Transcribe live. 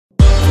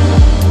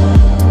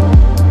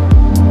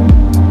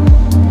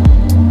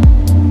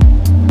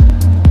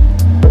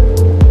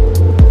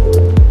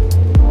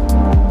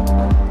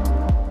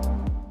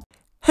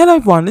Hello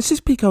everyone, this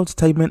is PK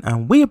Entertainment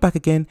and we are back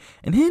again,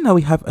 and here now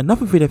we have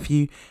another video for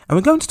you, and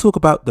we're going to talk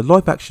about the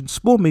live action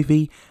Spawn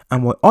movie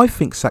and why I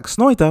think Zack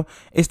Snyder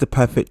is the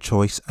perfect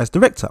choice as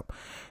director.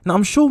 Now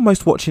I'm sure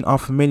most watching are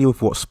familiar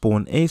with what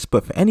Spawn is,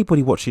 but for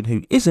anybody watching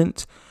who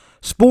isn't,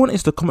 Spawn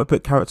is the comic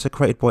book character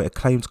created by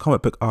acclaimed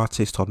comic book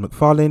artist Todd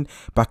McFarlane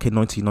back in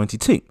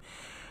 1992.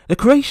 The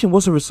creation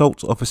was a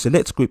result of a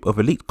select group of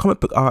elite comic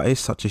book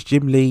artists such as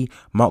Jim Lee,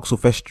 Mark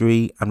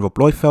Silvestri and Rob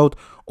Liefeld,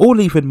 all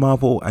leaving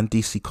Marvel and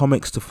DC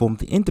Comics to form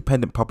the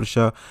independent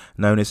publisher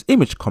known as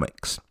Image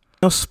Comics.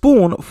 Now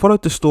Spawn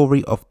followed the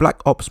story of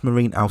Black Ops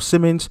Marine Al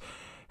Simmons,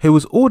 who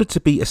was ordered to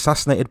be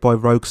assassinated by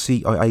rogue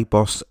CIA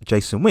boss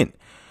Jason Wynn.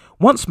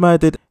 Once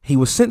murdered, he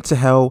was sent to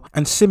hell,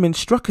 and Simmons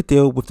struck a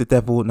deal with the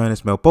devil known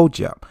as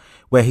Malbolgia,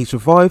 where he's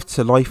revived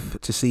to life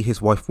to see his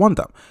wife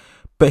Wanda.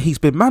 But he's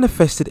been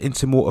manifested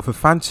into more of a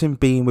phantom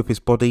being with his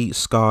body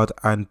scarred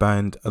and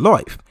burned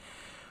alive.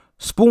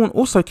 Spawn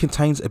also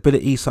contains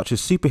abilities such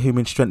as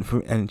superhuman strength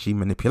through energy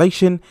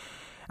manipulation,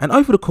 and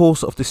over the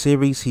course of the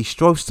series he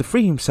strives to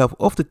free himself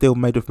of the deal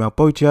made with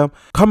Malbolgia,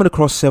 coming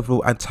across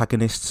several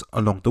antagonists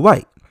along the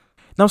way.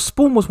 Now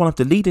Spawn was one of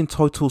the leading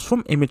titles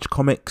from Image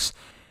Comics,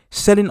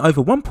 selling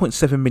over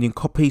 1.7 million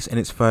copies in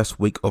its first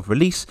week of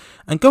release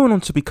and going on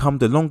to become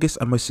the longest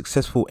and most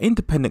successful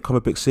independent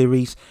comic book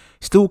series,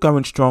 still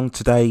going strong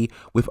today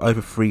with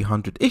over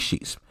 300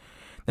 issues.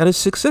 Now the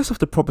success of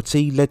the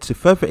property led to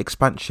further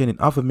expansion in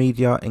other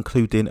media,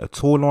 including a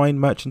toy line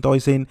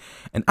merchandising,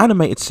 an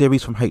animated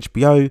series from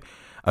HBO,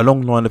 a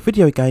long line of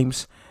video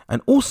games,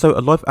 and also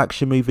a live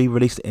action movie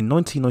released in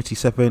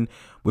 1997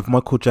 with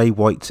Michael J.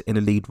 White in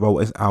the lead role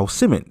as Al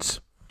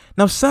Simmons.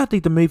 Now sadly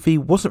the movie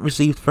wasn't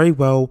received very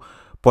well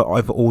by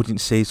either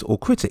audiences or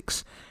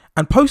critics,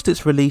 and post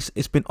its release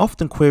it's been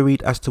often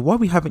queried as to why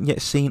we haven't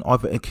yet seen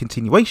either a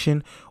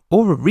continuation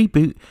or a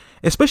reboot,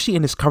 especially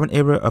in this current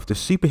era of the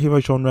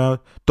superhero genre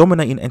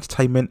dominating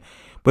entertainment,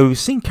 where we've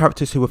seen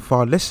characters who are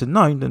far lesser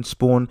known than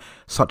Spawn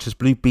such as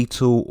Blue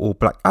Beetle or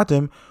Black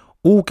Adam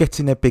all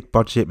getting their big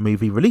budget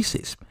movie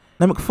releases.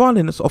 Now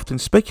McFarlane has often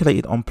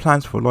speculated on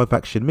plans for a live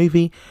action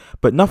movie,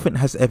 but nothing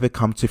has ever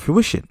come to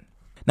fruition.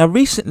 Now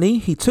recently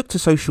he took to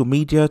social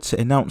media to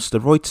announce the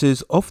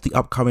writers of the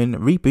upcoming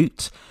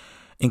reboot,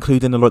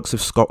 including the likes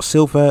of Scott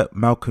Silver,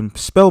 Malcolm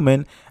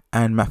Spellman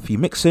and Matthew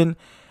Mixon,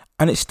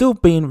 and it's still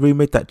being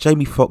rumoured that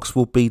Jamie Foxx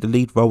will be the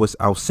lead role as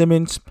Al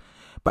Simmons,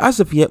 but as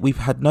of yet we've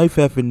had no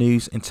further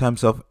news in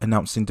terms of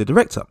announcing the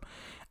director.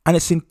 And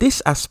it's in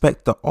this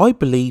aspect that I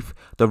believe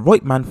the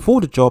right man for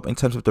the job in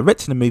terms of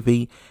directing the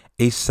movie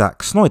is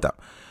Zack Snyder.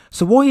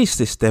 So why is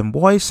this then?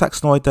 Why is Zack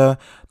Snyder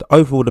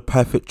the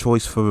perfect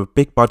choice for a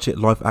big budget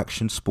live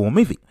action Spawn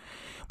movie?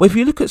 Well, if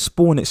you look at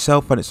Spawn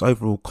itself and its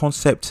overall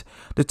concept,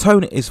 the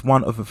tone is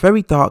one of a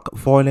very dark,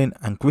 violent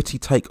and gritty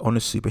take on a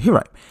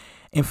superhero.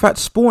 In fact,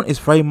 Spawn is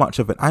very much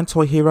of an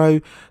anti-hero.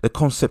 The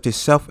concept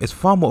itself is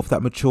far more of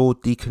that mature,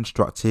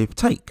 deconstructive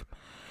take.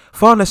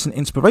 Far less an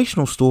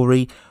inspirational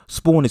story,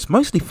 Spawn is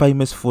mostly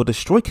famous for the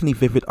strikingly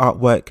vivid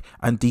artwork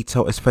and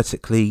detail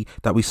aesthetically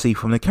that we see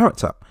from the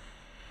character.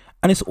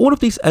 And it's all of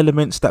these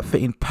elements that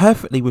fit in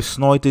perfectly with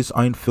Snyder's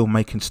own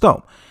filmmaking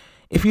style.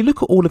 If you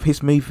look at all of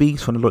his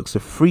movies from the likes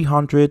of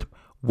 300,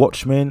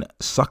 Watchmen,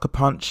 Sucker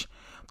Punch,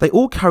 they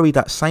all carry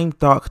that same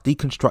dark,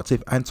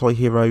 deconstructive,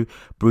 anti-hero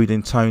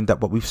brooding tone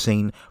that what we've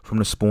seen from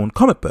the Spawn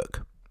comic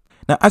book.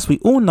 Now as we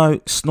all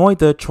know,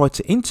 Snyder tried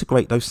to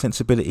integrate those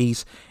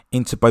sensibilities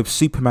into both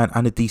Superman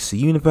and the DC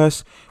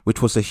universe,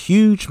 which was a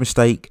huge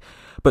mistake,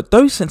 but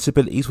those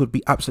sensibilities would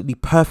be absolutely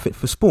perfect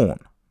for Spawn.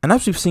 And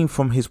as we've seen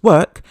from his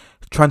work,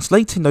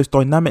 translating those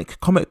dynamic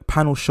comic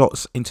panel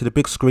shots into the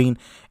big screen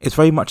is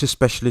very much a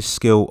specialist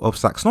skill of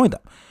Zack Snyder.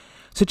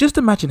 So just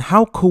imagine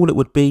how cool it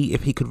would be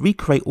if he could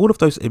recreate all of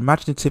those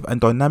imaginative and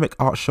dynamic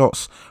art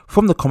shots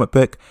from the comic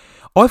book.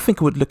 I think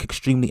it would look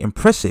extremely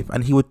impressive,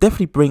 and he would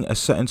definitely bring a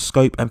certain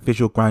scope and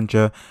visual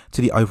grandeur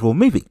to the overall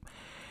movie.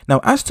 Now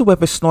as to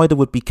whether Snyder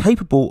would be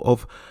capable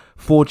of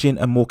forging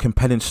a more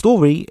compelling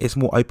story is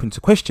more open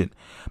to question,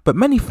 but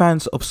many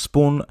fans of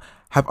Spawn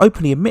have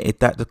openly admitted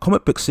that the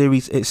comic book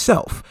series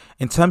itself,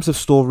 in terms of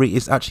story,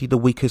 is actually the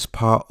weakest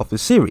part of the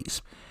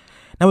series.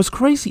 Now as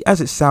crazy as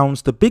it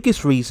sounds, the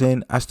biggest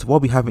reason as to why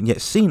we haven't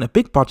yet seen a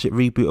big budget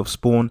reboot of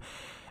Spawn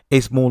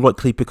is more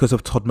likely because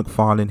of Todd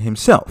McFarlane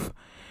himself.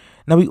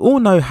 Now we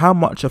all know how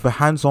much of a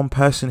hands-on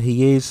person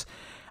he is,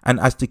 and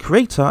as the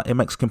creator it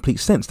makes complete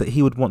sense that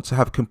he would want to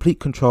have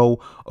complete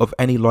control of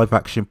any live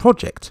action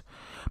project.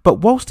 But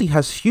whilst he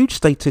has huge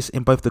status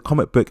in both the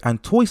comic book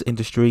and toys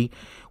industry,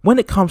 when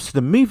it comes to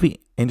the movie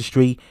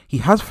industry he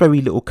has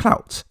very little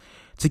clout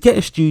to get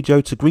a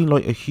studio to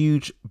greenlight a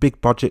huge big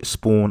budget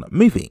Spawn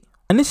movie.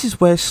 And this is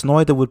where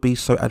Snyder would be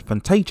so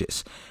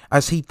advantageous,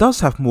 as he does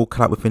have more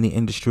clout within the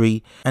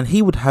industry and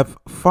he would have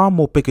far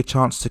more bigger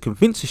chance to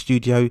convince a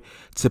studio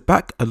to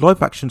back a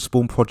live action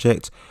Spawn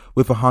project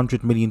with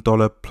 $100 million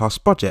plus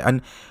budget.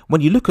 And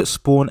when you look at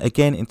Spawn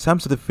again in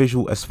terms of the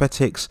visual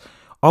aesthetics,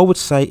 I would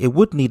say it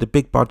would need a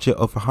big budget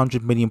of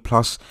 100 million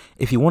plus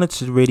if you wanted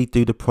to really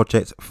do the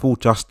project full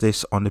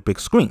justice on the big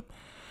screen.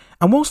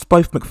 And whilst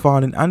both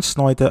McFarlane and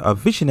Snyder are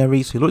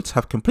visionaries who like to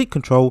have complete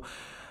control,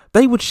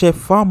 they would share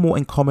far more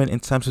in common in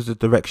terms of the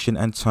direction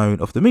and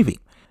tone of the movie.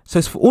 So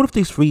it's for all of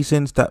these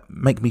reasons that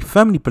make me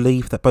firmly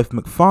believe that both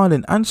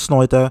McFarlane and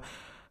Snyder,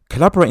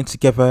 collaborating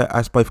together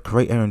as both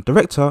creator and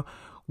director,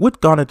 would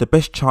garner the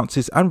best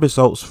chances and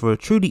results for a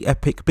truly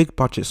epic big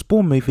budget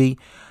Spawn movie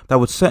that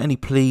would certainly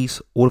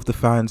please all of the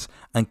fans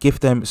and give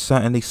them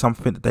certainly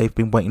something that they've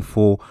been waiting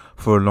for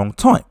a long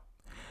time.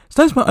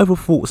 So those are my overall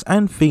thoughts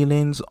and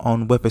feelings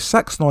on whether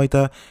Zack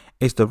Snyder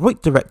is the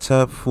right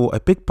director for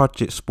a big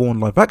budget Spawn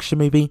live action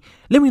movie.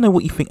 Let me know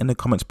what you think in the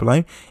comments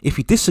below. If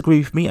you disagree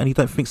with me and you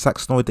don't think Zack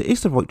Snyder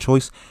is the right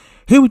choice,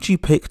 who would you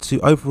pick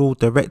to overall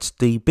direct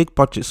the big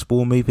budget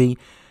Spawn movie?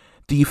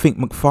 Do you think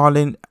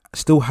McFarlane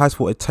still has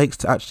what it takes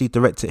to actually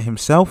direct it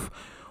himself?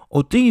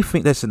 Or do you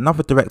think there's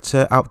another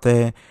director out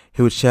there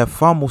who would share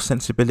far more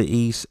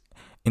sensibilities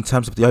in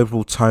terms of the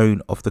overall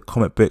tone of the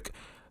comic book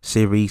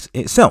series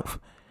itself?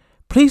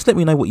 Please let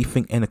me know what you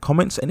think in the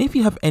comments, and if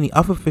you have any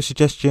other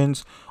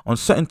suggestions on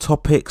certain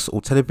topics or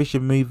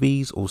television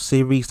movies or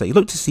series that you'd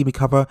like to see me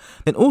cover,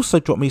 then also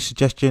drop me a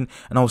suggestion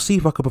and I'll see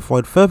if I can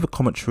provide further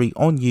commentary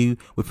on you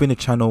within the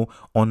channel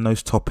on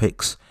those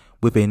topics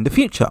within the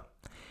future.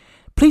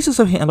 Please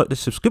also hit and like the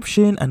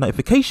subscription and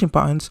notification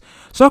buttons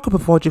so I can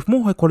provide you with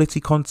more high quality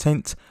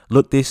content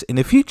like this in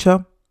the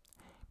future.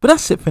 But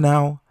that's it for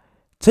now.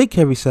 Take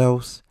care of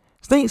yourselves,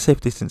 stay at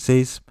safe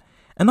distances,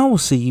 and I will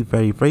see you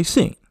very, very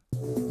soon.